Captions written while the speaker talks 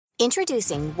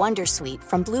Introducing Wondersuite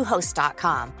from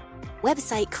Bluehost.com.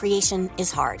 Website creation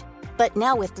is hard, but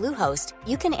now with Bluehost,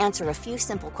 you can answer a few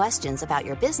simple questions about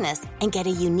your business and get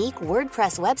a unique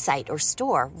WordPress website or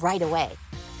store right away.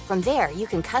 From there, you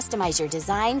can customize your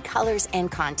design, colors,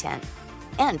 and content.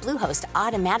 And Bluehost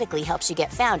automatically helps you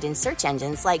get found in search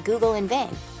engines like Google and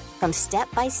Bing. From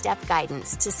step-by-step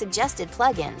guidance to suggested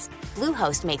plugins,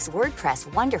 Bluehost makes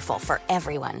WordPress wonderful for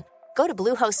everyone. Go to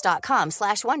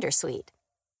bluehost.com/wondersuite.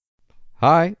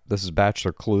 Hi, this is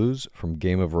Bachelor Clues from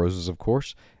Game of Roses, of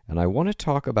course, and I want to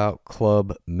talk about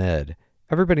Club Med.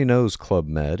 Everybody knows Club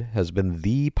Med has been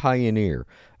the pioneer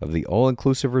of the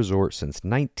all-inclusive resort since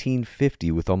 1950,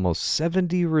 with almost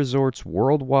 70 resorts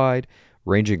worldwide,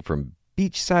 ranging from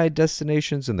beachside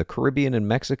destinations in the Caribbean and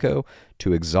Mexico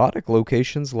to exotic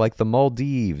locations like the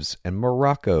Maldives and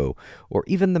Morocco, or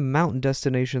even the mountain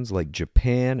destinations like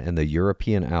Japan and the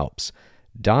European Alps.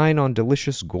 Dine on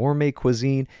delicious gourmet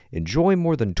cuisine, enjoy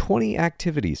more than 20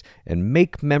 activities, and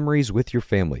make memories with your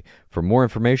family. For more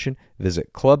information,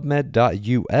 visit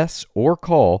clubmed.us or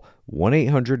call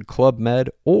 1-800-CLUB-MED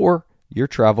or your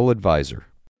travel advisor.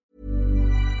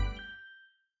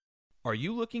 Are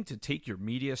you looking to take your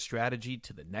media strategy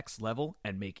to the next level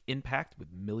and make impact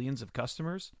with millions of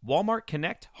customers? Walmart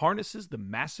Connect harnesses the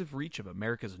massive reach of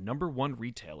America's #1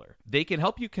 retailer. They can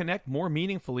help you connect more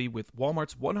meaningfully with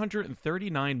Walmart's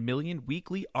 139 million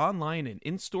weekly online and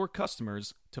in-store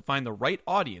customers to find the right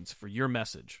audience for your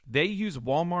message. They use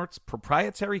Walmart's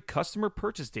proprietary customer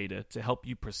purchase data to help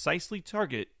you precisely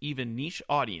target even niche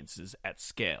audiences at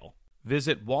scale.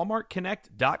 Visit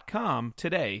walmartconnect.com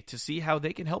today to see how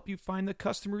they can help you find the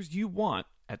customers you want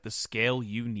at the scale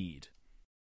you need.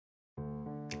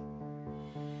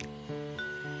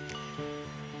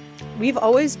 We've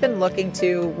always been looking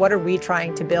to what are we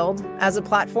trying to build as a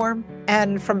platform?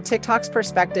 And from TikTok's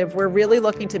perspective, we're really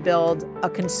looking to build a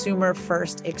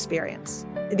consumer-first experience.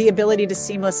 The ability to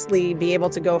seamlessly be able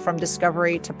to go from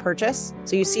discovery to purchase.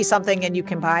 So you see something and you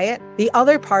can buy it. The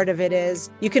other part of it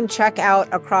is you can check out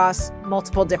across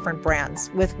multiple different brands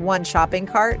with one shopping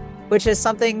cart, which is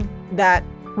something that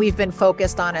we've been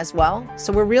focused on as well.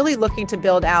 So we're really looking to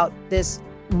build out this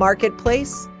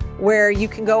marketplace where you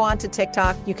can go onto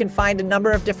TikTok, you can find a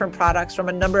number of different products from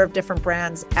a number of different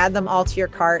brands, add them all to your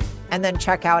cart, and then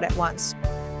check out at once.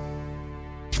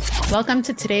 Welcome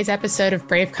to today's episode of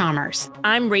Brave Commerce.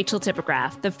 I'm Rachel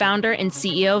Tipograph, the founder and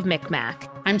CEO of Micmac.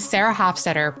 I'm Sarah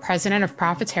Hofstetter, president of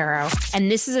Profitero.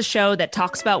 And this is a show that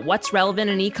talks about what's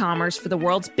relevant in e-commerce for the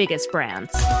world's biggest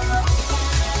brands.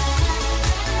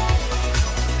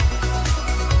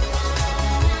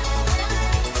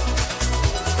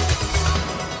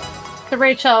 So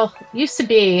Rachel, used to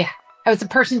be, I was a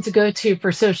person to go to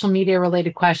for social media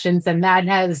related questions, and that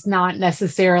has not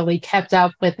necessarily kept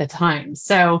up with the times.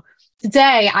 So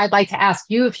today, I'd like to ask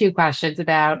you a few questions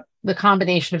about the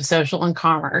combination of social and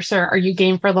commerce. Or are you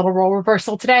game for a little role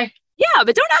reversal today? Yeah,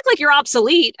 but don't act like you're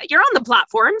obsolete. You're on the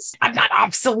platforms. I'm not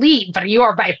obsolete, but you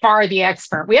are by far the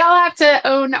expert. We all have to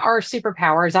own our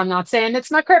superpowers. I'm not saying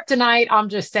it's my kryptonite. I'm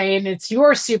just saying it's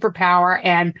your superpower.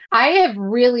 And I have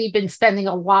really been spending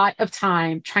a lot of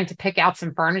time trying to pick out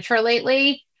some furniture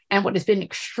lately. And what has been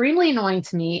extremely annoying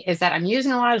to me is that I'm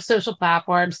using a lot of social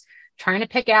platforms, trying to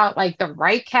pick out like the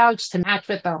right couch to match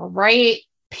with the right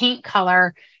paint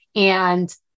color.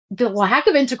 And the lack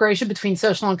of integration between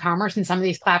social and commerce in some of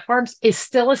these platforms is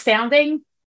still astounding.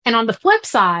 And on the flip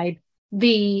side,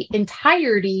 the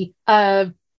entirety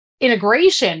of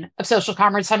integration of social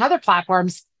commerce on other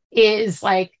platforms is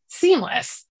like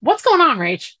seamless. What's going on,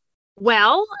 Rach?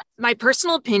 Well, my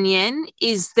personal opinion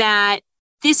is that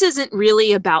this isn't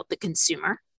really about the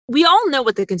consumer. We all know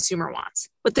what the consumer wants.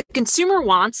 What the consumer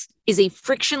wants is a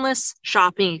frictionless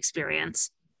shopping experience,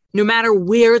 no matter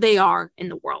where they are in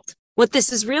the world. What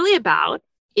this is really about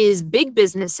is big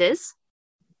businesses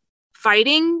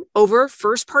fighting over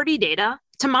first-party data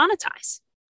to monetize.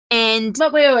 And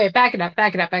But wait, back it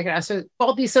up. So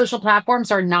all these social platforms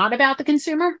are not about the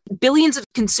consumer? billions of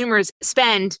consumers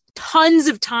spend tons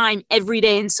of time every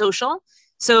day in social.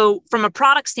 So from a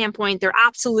product standpoint, they're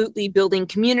absolutely building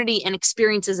community and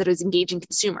experiences that is engaging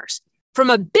consumers. From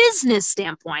a business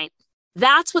standpoint,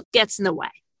 that's what gets in the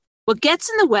way. What gets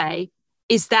in the way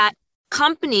is that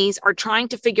companies are trying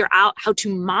to figure out how to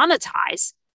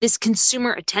monetize this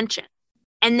consumer attention.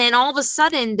 And then all of a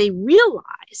sudden they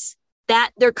realize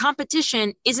that their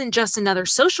competition isn't just another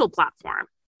social platform.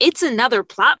 It's another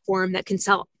platform that can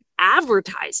sell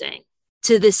advertising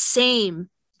to the same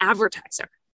advertiser.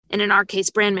 And in our case,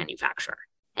 brand manufacturer.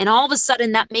 And all of a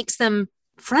sudden that makes them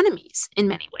frenemies in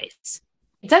many ways.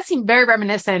 It does seem very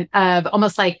reminiscent of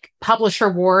almost like publisher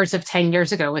wars of 10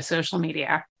 years ago with social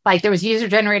media. Like there was user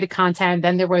generated content,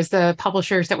 then there was the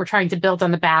publishers that were trying to build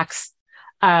on the backs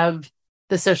of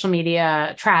the social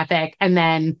media traffic, and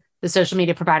then the social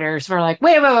media providers were like,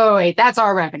 wait, that's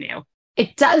our revenue.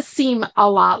 It does seem a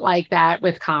lot like that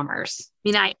with commerce. I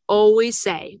mean, I always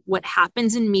say what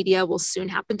happens in media will soon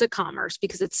happen to commerce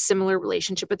because it's a similar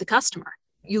relationship with the customer.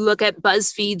 You look at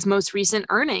BuzzFeed's most recent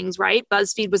earnings, right?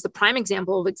 BuzzFeed was the prime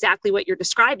example of exactly what you're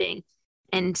describing.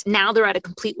 And now they're at a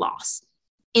complete loss.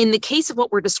 In the case of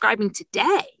what we're describing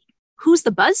today, who's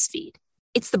the BuzzFeed?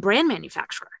 It's the brand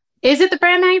manufacturer. Is it the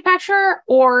brand manufacturer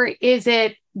or is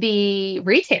it the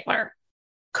retailer?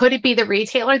 Could it be the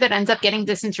retailer that ends up getting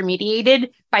disintermediated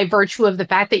by virtue of the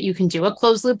fact that you can do a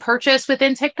closed loop purchase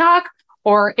within TikTok?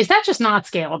 Or is that just not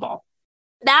scalable?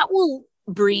 That will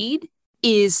breed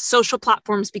is social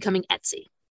platforms becoming Etsy.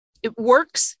 It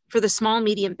works for the small,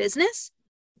 medium business.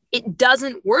 It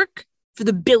doesn't work for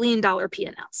the billion-dollar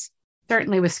P&Ls.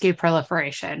 Certainly with SKU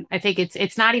proliferation. I think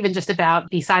it's not even just about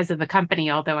the size of the company,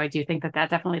 although I do think that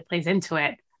definitely plays into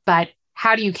it. But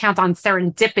how do you count on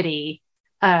serendipity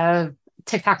of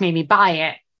TikTok made me buy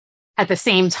it at the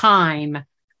same time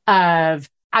of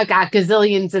I've got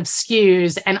gazillions of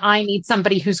SKUs and I need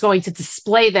somebody who's going to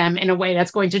display them in a way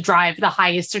that's going to drive the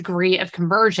highest degree of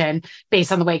conversion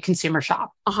based on the way consumers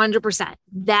shop. 100%.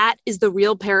 That is the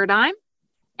real paradigm.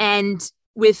 And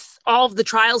with all of the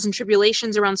trials and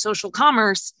tribulations around social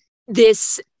commerce,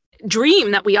 this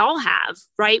dream that we all have,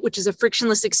 right, which is a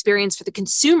frictionless experience for the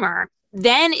consumer,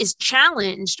 then is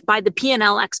challenged by the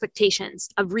P&L expectations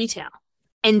of retail.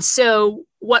 And so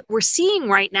what we're seeing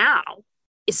right now,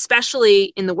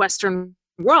 especially in the Western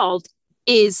world,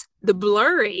 is the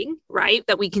blurring, right,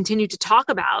 that we continue to talk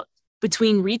about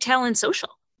between retail and social.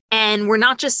 And we're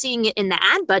not just seeing it in the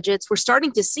ad budgets, we're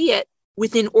starting to see it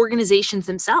within organizations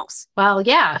themselves. Well,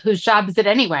 yeah, whose job is it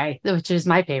anyway? Which is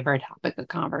my favorite topic of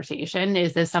conversation.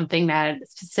 Is this something that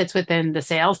sits within the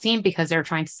sales team because they're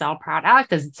trying to sell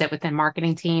product? Does it sit within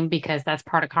marketing team because that's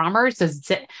part of commerce? Does it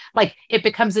sit like it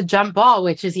becomes a jump ball,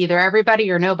 which is either everybody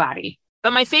or nobody?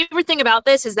 But my favorite thing about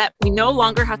this is that we no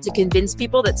longer have to convince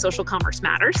people that social commerce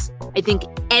matters. I think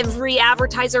every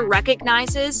advertiser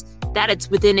recognizes that it's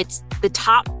the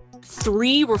top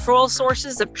 3 referral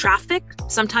sources of traffic,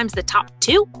 sometimes the top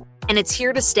 2, and it's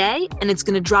here to stay, and it's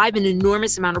going to drive an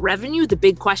enormous amount of revenue. The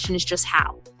big question is just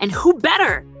how. And who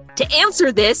better to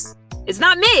answer this? It's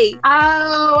not me.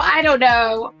 Oh, I don't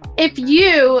know. If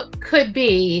you could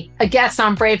be a guest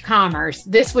on Brave Commerce,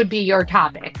 this would be your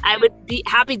topic. I would be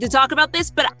happy to talk about this,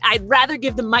 but I'd rather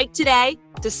give the mic today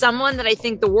to someone that I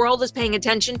think the world is paying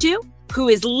attention to, who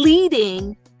is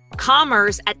leading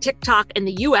commerce at TikTok in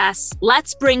the US.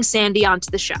 Let's bring Sandie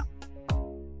onto the show.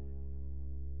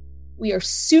 We are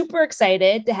super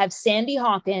excited to have Sandie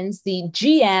Hawkins, the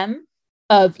GM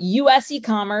of US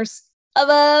eCommerce of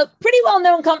a pretty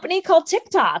well-known company called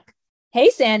TikTok. Hey,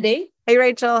 Sandie. Hey,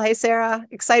 Rachel. Hey, Sarah.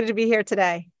 Excited to be here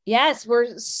today. Yes,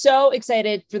 we're so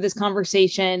excited for this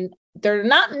conversation. There are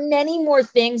not many more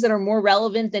things that are more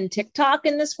relevant than TikTok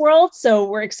in this world, so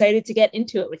we're excited to get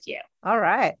into it with you. All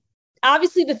right.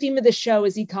 Obviously, the theme of the show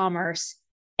is e-commerce,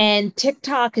 and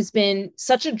TikTok has been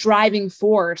such a driving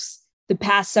force the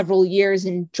past several years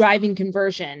in driving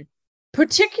conversion,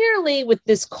 particularly with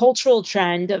this cultural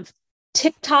trend of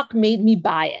TikTok made me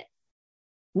buy it.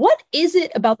 What is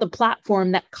it about the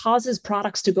platform that causes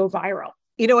products to go viral?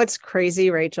 You know what's crazy,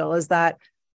 Rachel, is that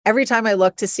every time I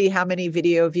look to see how many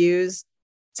video views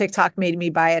TikTok made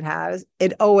me buy it has,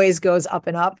 it always goes up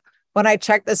and up. When I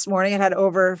checked this morning, it had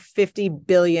over 50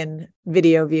 billion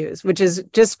video views, which is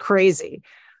just crazy.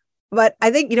 But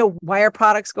I think, why are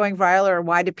products going viral, or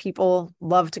why do people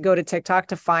love to go to TikTok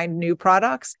to find new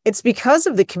products? It's because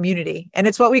of the community. And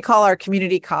it's what we call our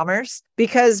community commerce,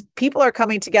 because people are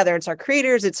coming together. It's our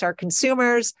creators, it's our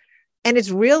consumers. And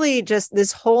it's really just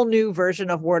this whole new version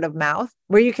of word of mouth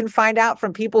where you can find out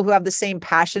from people who have the same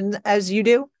passion as you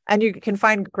do, and you can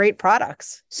find great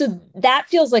products. So that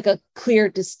feels like a clear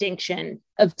distinction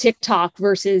of TikTok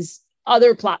versus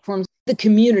other platforms, the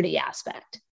community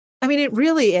aspect. I mean, it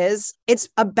really is. It's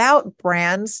about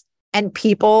brands and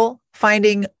people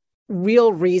finding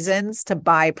real reasons to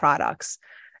buy products.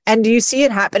 And you see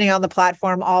it happening on the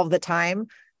platform all the time.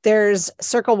 There's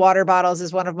Circle water bottles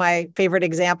is one of my favorite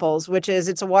examples, which is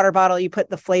it's a water bottle. You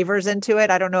put the flavors into it.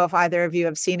 I don't know if either of you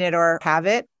have seen it or have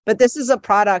it, but this is a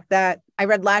product that I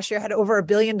read last year had over $1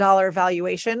 billion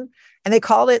valuation. And they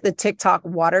called it the TikTok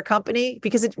water company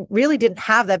because it really didn't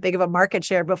have that big of a market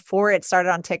share before it started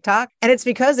on TikTok. And it's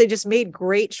because they just made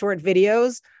great short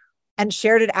videos and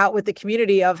shared it out with the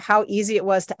community of how easy it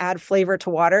was to add flavor to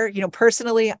water.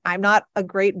 Personally, I'm not a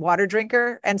great water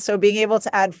drinker. And so being able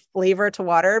to add flavor to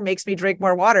water makes me drink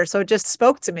more water. So it just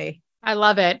spoke to me. I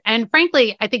love it. And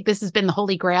frankly, I think this has been the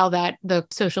holy grail that the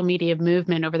social media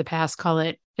movement over the past, call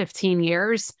it 15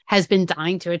 years, has been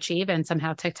dying to achieve. And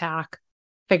somehow TikTok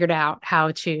figured out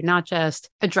how to not just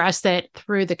address it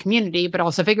through the community, but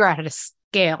also figure out how to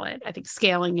scale it. I think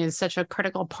scaling is such a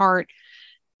critical part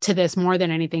to this more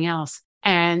than anything else.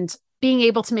 And being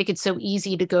able to make it so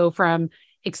easy to go from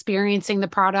experiencing the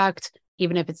product,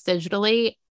 even if it's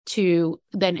digitally, to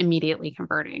then immediately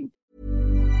converting.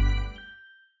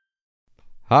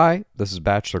 Hi, this is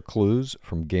Bachelor Clues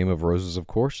from Game of Roses, of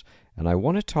course, and I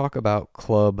want to talk about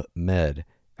Club Med.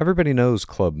 Everybody knows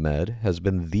Club Med has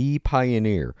been the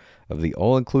pioneer of the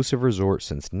all-inclusive resort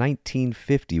since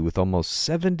 1950, with almost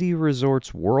 70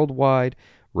 resorts worldwide,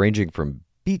 ranging from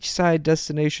beachside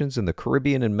destinations in the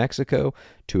Caribbean and Mexico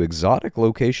to exotic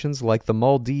locations like the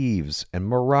Maldives and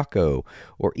Morocco,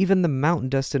 or even the mountain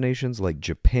destinations like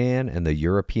Japan and the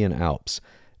European Alps.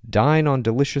 Dine on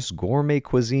delicious gourmet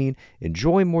cuisine,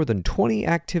 enjoy more than 20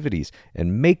 activities,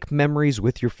 and make memories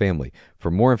with your family.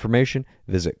 For more information,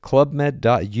 visit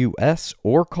clubmed.us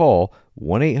or call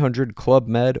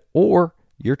 1-800-CLUB-MED or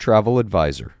your travel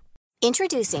advisor.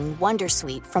 Introducing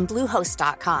Wondersuite from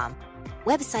Bluehost.com.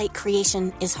 Website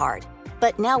creation is hard,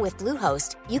 but now with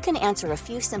Bluehost, you can answer a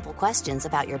few simple questions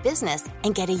about your business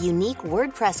and get a unique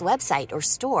WordPress website or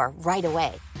store right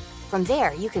away. From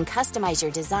there, you can customize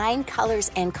your design,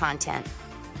 colors, and content.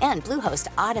 And Bluehost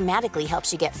automatically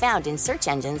helps you get found in search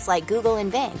engines like Google and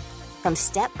Bing. From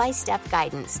step-by-step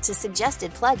guidance to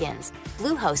suggested plugins,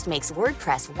 Bluehost makes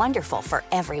WordPress wonderful for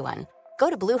everyone. Go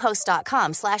to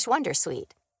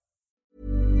bluehost.com/wondersuite.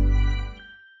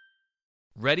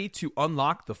 Ready to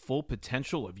unlock the full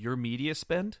potential of your media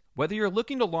spend? Whether you're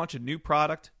looking to launch a new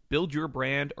product, build your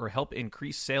brand, or help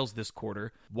increase sales this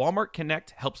quarter, Walmart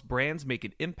Connect helps brands make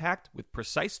an impact with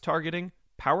precise targeting,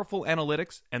 powerful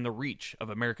analytics, and the reach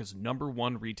of America's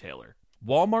 #1 retailer.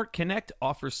 Walmart Connect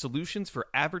offers solutions for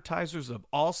advertisers of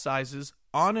all sizes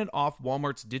on and off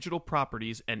Walmart's digital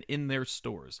properties and in their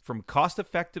stores. From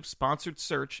cost-effective sponsored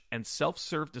search and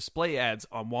self-serve display ads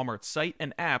on Walmart's site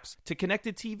and apps to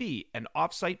connected TV and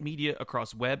off-site media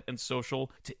across web and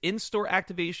social to in-store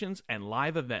activations and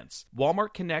live events,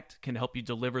 Walmart Connect can help you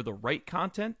deliver the right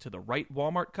content to the right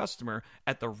Walmart customer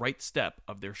at the right step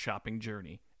of their shopping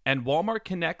journey. And Walmart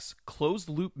Connect's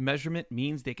closed-loop measurement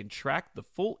means they can track the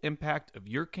full impact of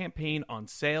your campaign on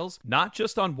sales, not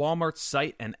just on Walmart's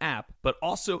site and app, but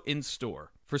also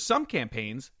in-store. For some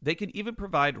campaigns, they can even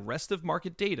provide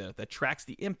rest-of-market data that tracks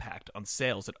the impact on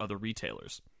sales at other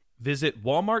retailers. Visit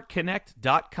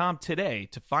walmartconnect.com today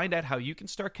to find out how you can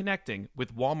start connecting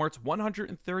with Walmart's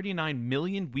 139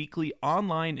 million weekly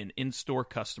online and in-store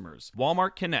customers.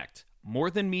 Walmart Connect.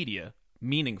 More than media,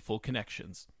 meaningful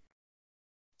connections.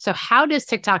 So how does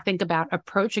TikTok think about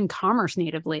approaching commerce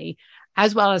natively,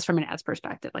 as well as from an ads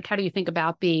perspective? Like, how do you think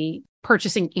about the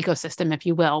purchasing ecosystem, if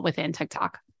you will, within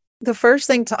TikTok? The first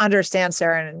thing to understand,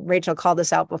 Sarah, and Rachel called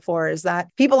this out before, is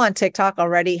that people on TikTok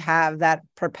already have that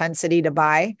propensity to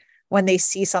buy when they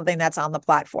see something that's on the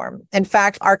platform. In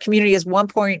fact, our community is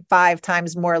 1.5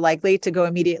 times more likely to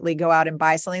go out and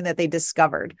buy something that they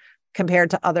discovered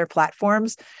compared to other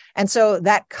platforms. And so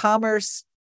that commerce,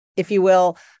 if you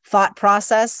will, thought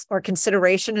process or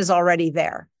consideration is already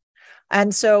there.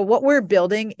 And so what we're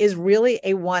building is really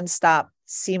a one-stop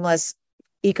seamless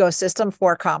ecosystem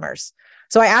for commerce.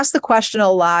 So I ask the question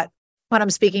a lot when I'm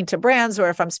speaking to brands or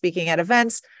if I'm speaking at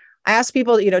events. I ask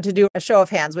people, to do a show of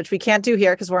hands, which we can't do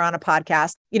here because we're on a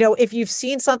podcast. If you've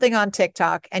seen something on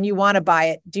TikTok and you want to buy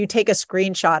it, do you take a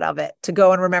screenshot of it to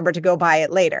go and remember to go buy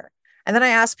it later? And then I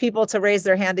ask people to raise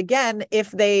their hand again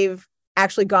if they've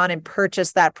actually gone and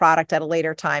purchased that product at a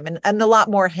later time. And a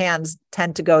lot more hands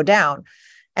tend to go down.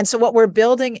 And so what we're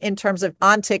building in terms of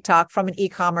on TikTok from an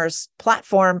e-commerce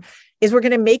platform is we're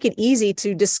going to make it easy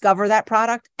to discover that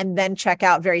product and then check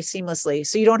out very seamlessly.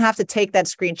 So you don't have to take that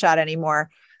screenshot anymore.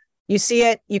 You see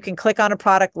it, you can click on a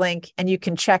product link and you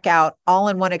can check out all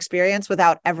in one experience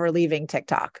without ever leaving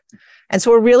TikTok. And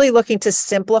so we're really looking to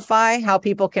simplify how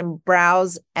people can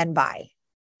browse and buy.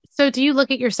 So do you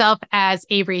look at yourself as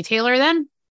a retailer then?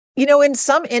 In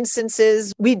some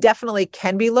instances, we definitely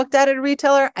can be looked at as a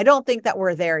retailer. I don't think that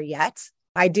we're there yet.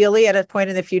 Ideally, at a point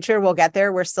in the future, we'll get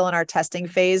there. We're still in our testing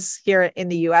phase here in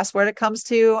the US when it comes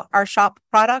to our shop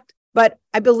product. But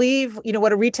I believe,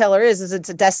 what a retailer is it's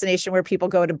a destination where people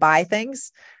go to buy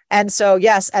things. And so,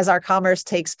 yes, as our commerce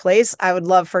takes place, I would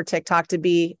love for TikTok to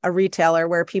be a retailer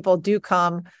where people do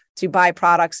come to buy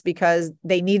products because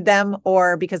they need them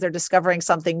or because they're discovering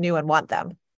something new and want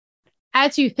them.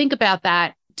 As you think about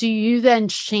that, do you then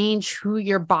change who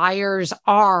your buyers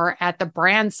are at the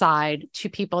brand side to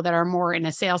people that are more in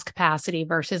a sales capacity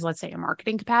versus, let's say, a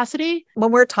marketing capacity?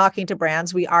 When we're talking to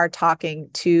brands, we are talking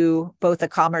to both the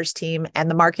commerce team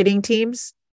and the marketing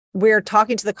teams. We're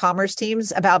talking to the commerce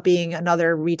teams about being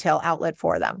another retail outlet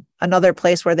for them, another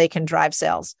place where they can drive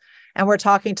sales. And we're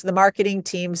talking to the marketing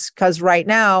teams because right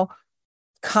now,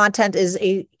 content is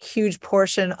a huge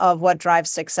portion of what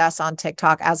drives success on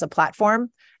TikTok as a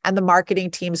platform. And the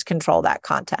marketing teams control that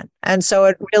content. And so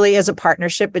it really is a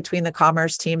partnership between the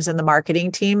commerce teams and the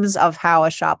marketing teams of how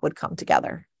a shop would come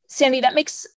together. Sandie, that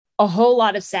makes a whole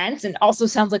lot of sense and also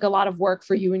sounds like a lot of work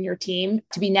for you and your team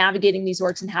to be navigating these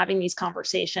orgs and having these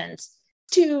conversations.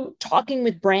 To talking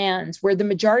with brands where the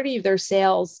majority of their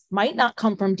sales might not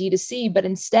come from D2C, but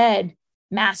instead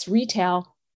mass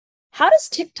retail. How does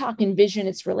TikTok envision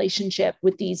its relationship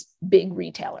with these big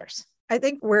retailers? I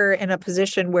think we're in a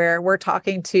position where we're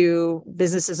talking to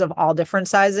businesses of all different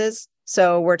sizes.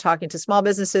 So we're talking to small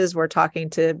businesses, we're talking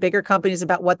to bigger companies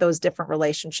about what those different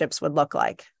relationships would look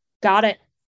like. Got it.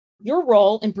 Your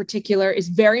role in particular is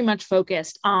very much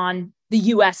focused on the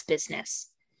US business.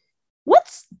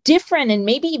 What's different and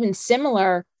maybe even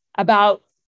similar about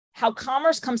how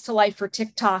commerce comes to life for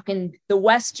TikTok in the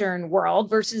Western world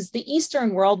versus the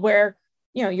Eastern world where,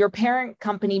 your parent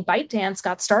company ByteDance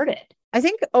got started? I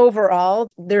think overall,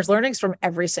 there's learnings from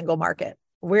every single market.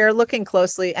 We're looking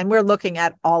closely and we're looking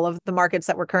at all of the markets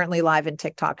that we're currently live in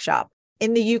TikTok Shop.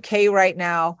 In the UK right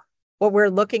now, what we're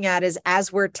looking at is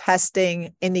as we're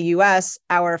testing in the US,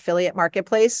 our affiliate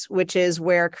marketplace, which is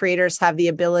where creators have the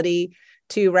ability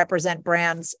to represent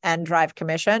brands and drive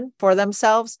commission for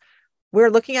themselves. We're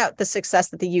looking at the success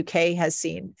that the UK has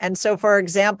seen. And so, for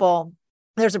example,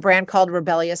 there's a brand called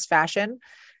Rebellious Fashion,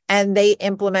 and they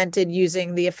implemented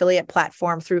using the affiliate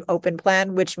platform through Open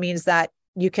Plan, which means that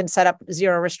you can set up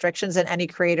zero restrictions and any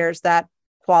creators that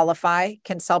qualify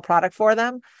can sell product for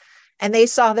them. And they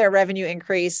saw their revenue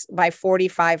increase by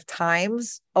 45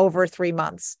 times over 3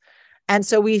 months. And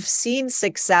so we've seen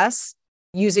success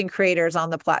using creators on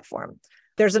the platform.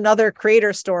 There's another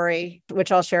creator story,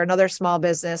 which I'll share, another small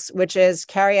business, which is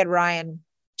Carrie Ann Ryan.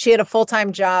 She had a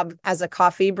full-time job as a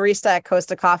coffee barista at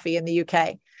Costa Coffee in the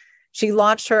UK. She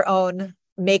launched her own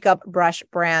makeup brush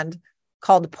brand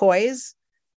called Poise,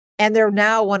 and they're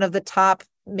now one of the top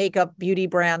makeup beauty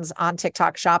brands on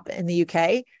TikTok Shop in the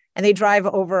UK, and they drive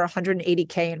over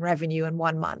 180K in revenue in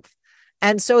 1 month.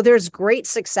 And so there's great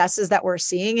successes that we're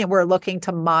seeing, and we're looking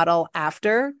to model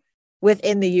after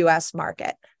within the US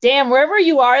market. Damn, wherever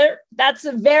you are, that's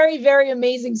a very, very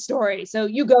amazing story. So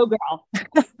you go, girl.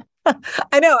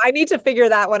 I know. I need to figure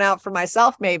that one out for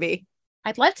myself, maybe.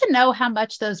 I'd like to know how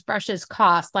much those brushes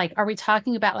cost. Like, are we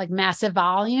talking about like massive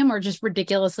volume or just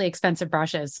ridiculously expensive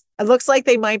brushes? It looks like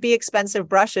they might be expensive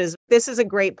brushes. This is a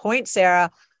great point,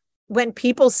 Sarah. When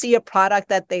people see a product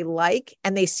that they like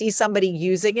and they see somebody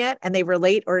using it and they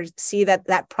relate or see that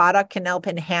that product can help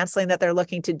enhance something that they're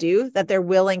looking to do, that they're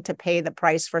willing to pay the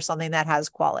price for something that has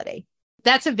quality.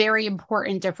 That's a very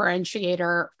important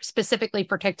differentiator specifically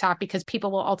for TikTok because people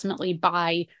will ultimately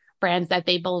buy brands that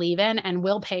they believe in and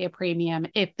will pay a premium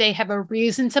if they have a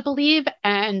reason to believe.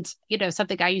 And,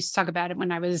 something I used to talk about it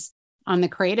when I was on the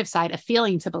creative side, a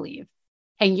feeling to believe.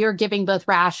 And you're giving both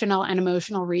rational and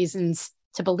emotional reasons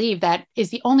to believe that is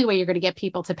the only way you're going to get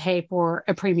people to pay for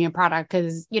a premium product.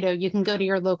 Because, you can go to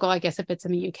your local, I guess if it's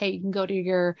in the UK, you can go to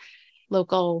your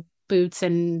local Boots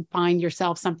and find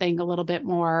yourself something a little bit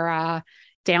more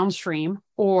downstream,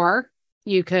 or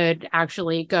you could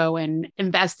actually go and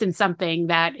invest in something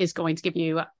that is going to give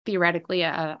you theoretically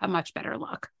a much better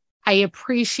look. I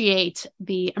appreciate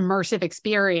the immersive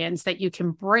experience that you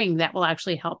can bring that will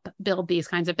actually help build these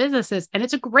kinds of businesses. And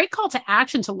it's a great call to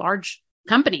action to large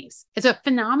companies. It's a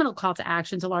phenomenal call to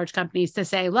action to large companies to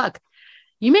say, look,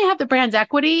 you may have the brand's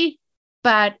equity,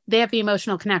 but they have the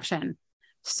emotional connection.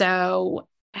 So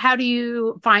how do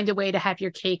you find a way to have your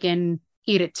cake and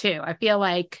eat it too? I feel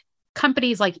like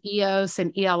companies like EOS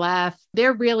and ELF,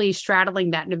 they're really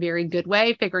straddling that in a very good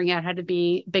way, figuring out how to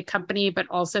be a big company, but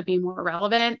also be more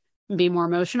relevant and be more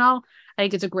emotional. I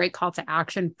think it's a great call to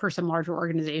action for some larger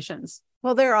organizations.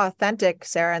 Well, they're authentic,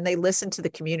 Sarah, and they listen to the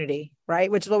community, right?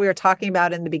 Which is what we were talking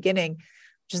about in the beginning,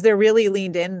 which is they're really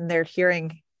leaned in and they're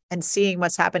hearing and seeing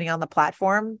what's happening on the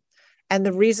platform. And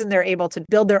the reason they're able to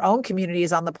build their own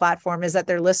communities on the platform is that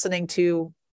they're listening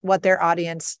to what their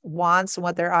audience wants and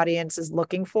what their audience is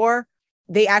looking for.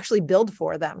 They actually build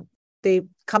for them. They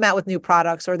come out with new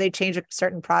products or they change a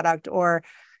certain product. Or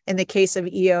in the case of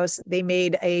EOS, they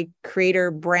made a creator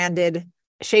branded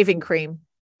shaving cream.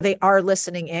 They are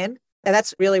listening in. And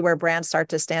that's really where brands start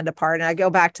to stand apart. And I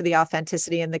go back to the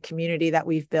authenticity and the community that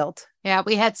we've built. Yeah,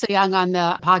 we had So Young on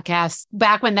the podcast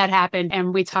back when that happened,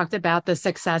 and we talked about the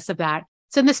success of that.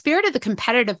 So in the spirit of the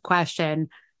competitive question,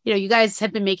 you guys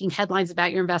have been making headlines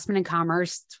about your investment in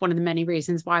commerce. It's one of the many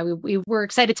reasons why we were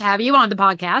excited to have you on the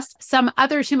podcast. Some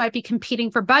others who might be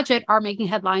competing for budget are making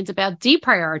headlines about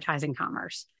deprioritizing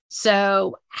commerce.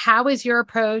 So how is your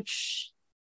approach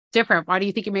different? Why do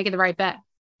you think you're making the right bet?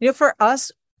 For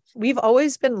us, we've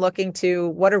always been looking to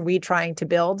what are we trying to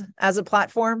build as a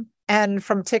platform? And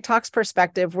from TikTok's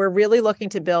perspective, we're really looking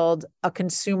to build a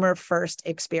consumer first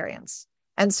experience.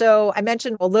 And so I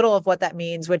mentioned a little of what that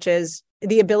means, which is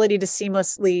the ability to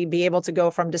seamlessly be able to go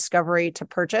from discovery to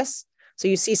purchase. So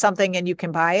you see something and you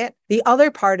can buy it. The other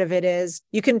part of it is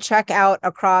you can check out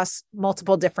across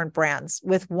multiple different brands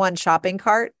with one shopping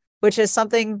cart, which is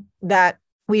something that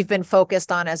we've been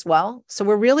focused on as well. So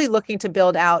we're really looking to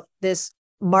build out this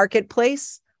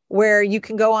marketplace where you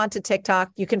can go onto TikTok,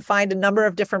 you can find a number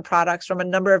of different products from a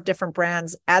number of different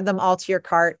brands, add them all to your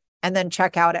cart, and then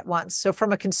check out at once. So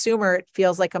from a consumer, it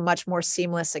feels like a much more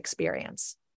seamless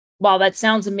experience. Wow, that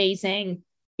sounds amazing.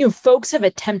 Folks have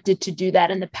attempted to do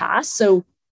that in the past. So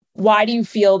why do you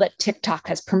feel that TikTok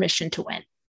has permission to win?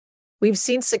 We've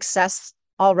seen success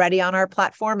already on our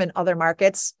platform in other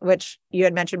markets, which you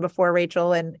had mentioned before,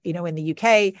 Rachel, and in the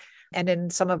UK and in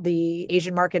some of the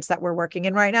Asian markets that we're working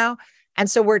in right now. And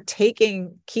so we're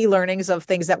taking key learnings of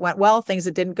things that went well, things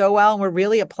that didn't go well, and we're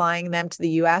really applying them to the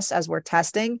US as we're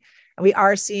testing. And we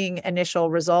are seeing initial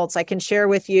results. I can share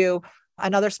with you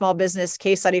another small business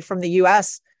case study from the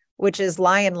US, which is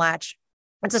Lion Latch.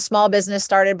 It's a small business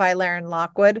started by Lauren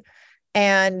Lockwood.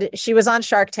 And she was on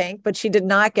Shark Tank, but she did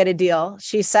not get a deal.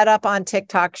 She set up on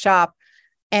TikTok Shop.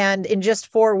 And in just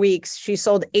 4 weeks, she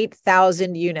sold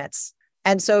 8,000 units.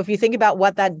 And so if you think about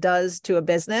what that does to a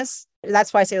business,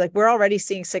 that's why I say we're already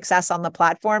seeing success on the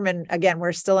platform. And again,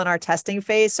 we're still in our testing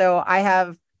phase. So I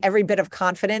have every bit of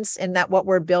confidence in that what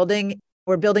we're building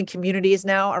communities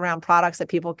now around products that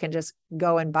people can just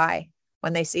go and buy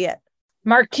when they see it.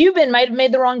 Mark Cuban might have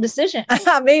made the wrong decision.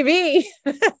 Maybe.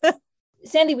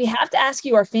 Sandie, we have to ask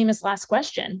you our famous last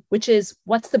question, which is,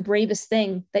 what's the bravest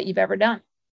thing that you've ever done?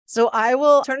 So I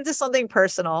will turn it to something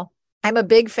personal. I'm a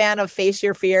big fan of face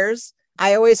your fears.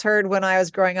 I always heard when I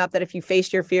was growing up that if you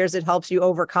face your fears, it helps you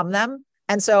overcome them.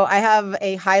 And so I have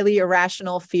a highly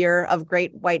irrational fear of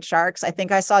great white sharks. I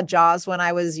think I saw Jaws when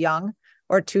I was young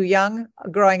or too young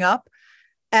growing up.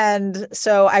 And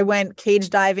so I went cage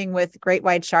diving with great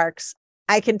white sharks.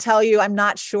 I can tell you, I'm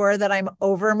not sure that I'm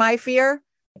over my fear.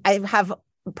 I have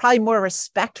probably more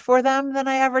respect for them than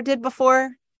I ever did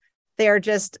before. They are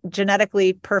just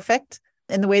genetically perfect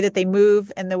in the way that they move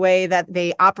and the way that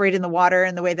they operate in the water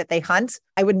and the way that they hunt.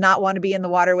 I would not want to be in the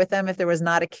water with them if there was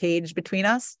not a cage between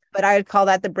us. But I would call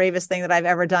that the bravest thing that I've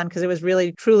ever done because it was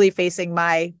really, truly facing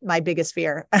my biggest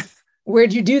fear.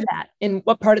 Where'd you do that? In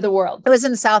what part of the world? It was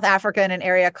in South Africa in an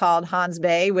area called Hans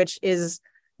Bay, which is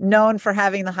known for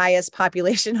having the highest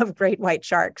population of great white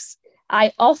sharks.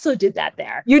 I also did that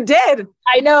there. You did?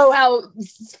 I know how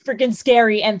freaking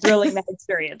scary and thrilling that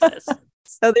experience is.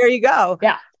 So there you go.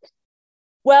 Yeah.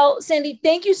 Well, Sandie,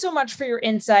 thank you so much for your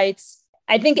insights.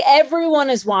 I think everyone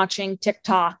is watching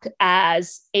TikTok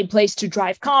as a place to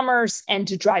drive commerce and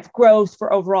to drive growth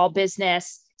for overall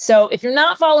business. So if you're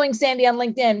not following Sandie on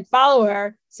LinkedIn, follow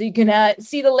her so you can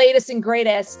see the latest and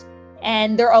greatest.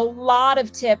 And there are a lot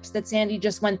of tips that Sandie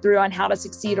just went through on how to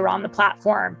succeed around the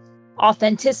platform.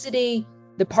 Authenticity,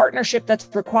 the partnership that's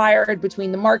required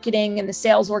between the marketing and the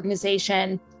sales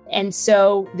organization. And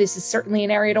so this is certainly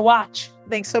an area to watch.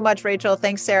 Thanks so much, Rachel.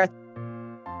 Thanks, Sarah.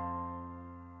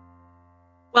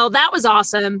 Well, that was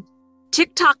awesome.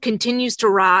 TikTok continues to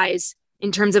rise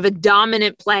in terms of a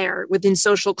dominant player within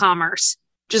social commerce.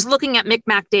 Just looking at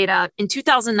McMac data, in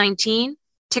 2019,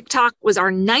 TikTok was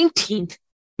our 19th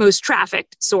most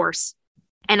trafficked source.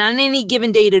 And on any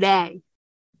given day today,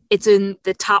 it's in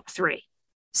the top 3.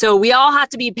 So we all have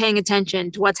to be paying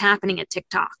attention to what's happening at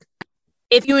TikTok.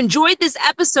 If you enjoyed this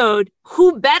episode,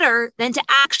 who better than to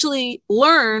actually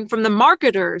learn from the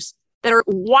marketers that are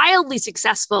wildly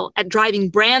successful at driving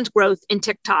brand growth in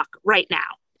TikTok right now?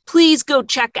 Please go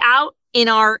check out in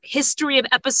our history of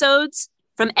episodes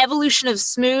from Evolution of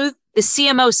Smooth, the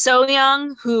CMO So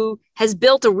Young, who has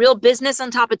built a real business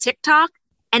on top of TikTok.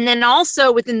 And then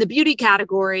also within the beauty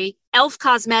category, Elf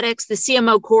Cosmetics, the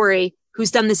CMO Corey,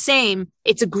 who's done the same.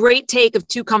 It's a great take of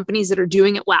 2 companies that are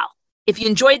doing it well. If you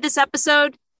enjoyed this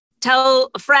episode,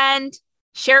 tell a friend,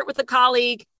 share it with a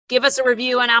colleague, give us a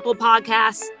review on Apple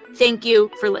Podcasts. Thank you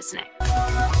for listening.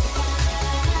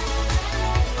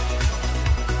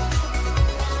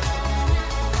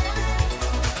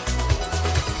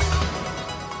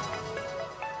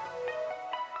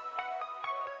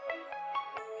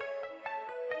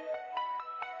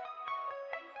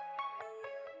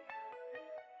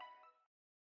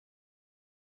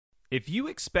 If you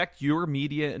expect your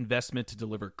media investment to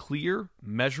deliver clear,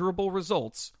 measurable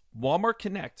results, Walmart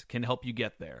Connect can help you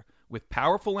get there with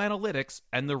powerful analytics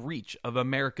and the reach of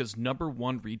America's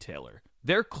 #1 retailer.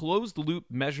 Their closed-loop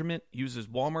measurement uses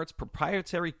Walmart's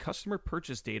proprietary customer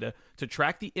purchase data to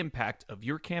track the impact of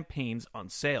your campaigns on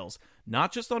sales,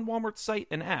 not just on Walmart's site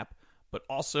and app, but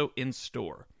also in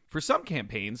store. For some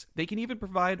campaigns, they can even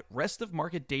provide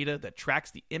rest-of-market data that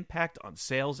tracks the impact on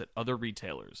sales at other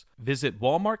retailers. Visit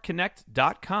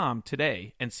walmartconnect.com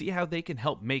today and see how they can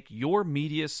help make your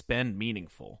media spend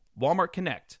meaningful. Walmart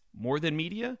Connect. More than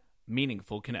media,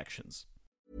 meaningful connections.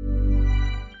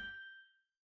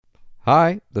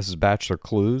 Hi, this is Bachelor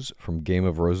Clues from Game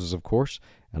of Roses, of course,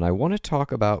 and I want to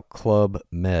talk about Club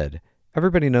Med.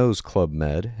 Everybody knows Club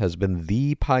Med has been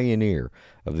the pioneer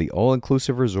of the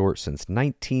all-inclusive resort since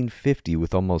 1950,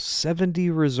 with almost 70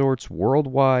 resorts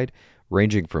worldwide,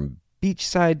 ranging from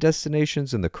beachside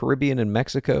destinations in the Caribbean and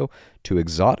Mexico to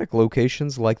exotic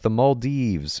locations like the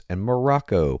Maldives and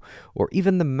Morocco, or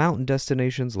even the mountain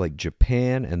destinations like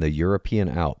Japan and the European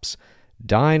Alps.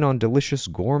 Dine on delicious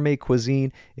gourmet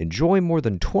cuisine, enjoy more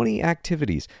than 20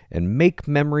 activities, and make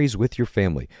memories with your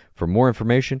family. For more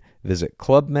information, visit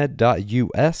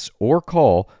clubmed.us or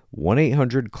call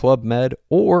 1-800-CLUB-MED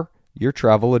or your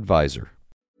travel advisor.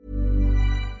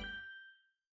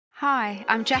 Hi,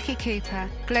 I'm Jackie Cooper,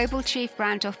 Global Chief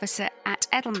Brand Officer at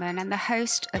Edelman and the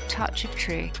host of Touch of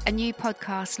Truth, a new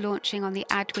podcast launching on the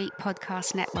Adweek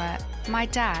Podcast Network. My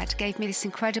dad gave me this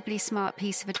incredibly smart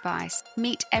piece of advice: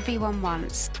 meet everyone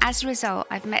once. As a result,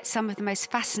 I've met some of the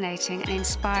most fascinating and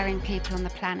inspiring people on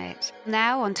the planet.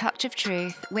 Now on Touch of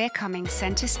Truth, we're coming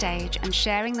center stage and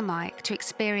sharing the mic to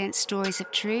experience stories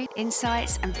of truth,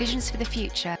 insights, and visions for the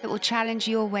future that will challenge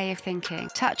your way of thinking.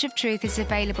 Touch of Truth is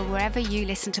available wherever you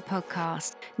listen to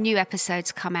podcasts. New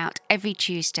episodes come out every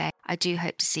Tuesday. I do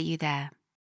hope to see you there.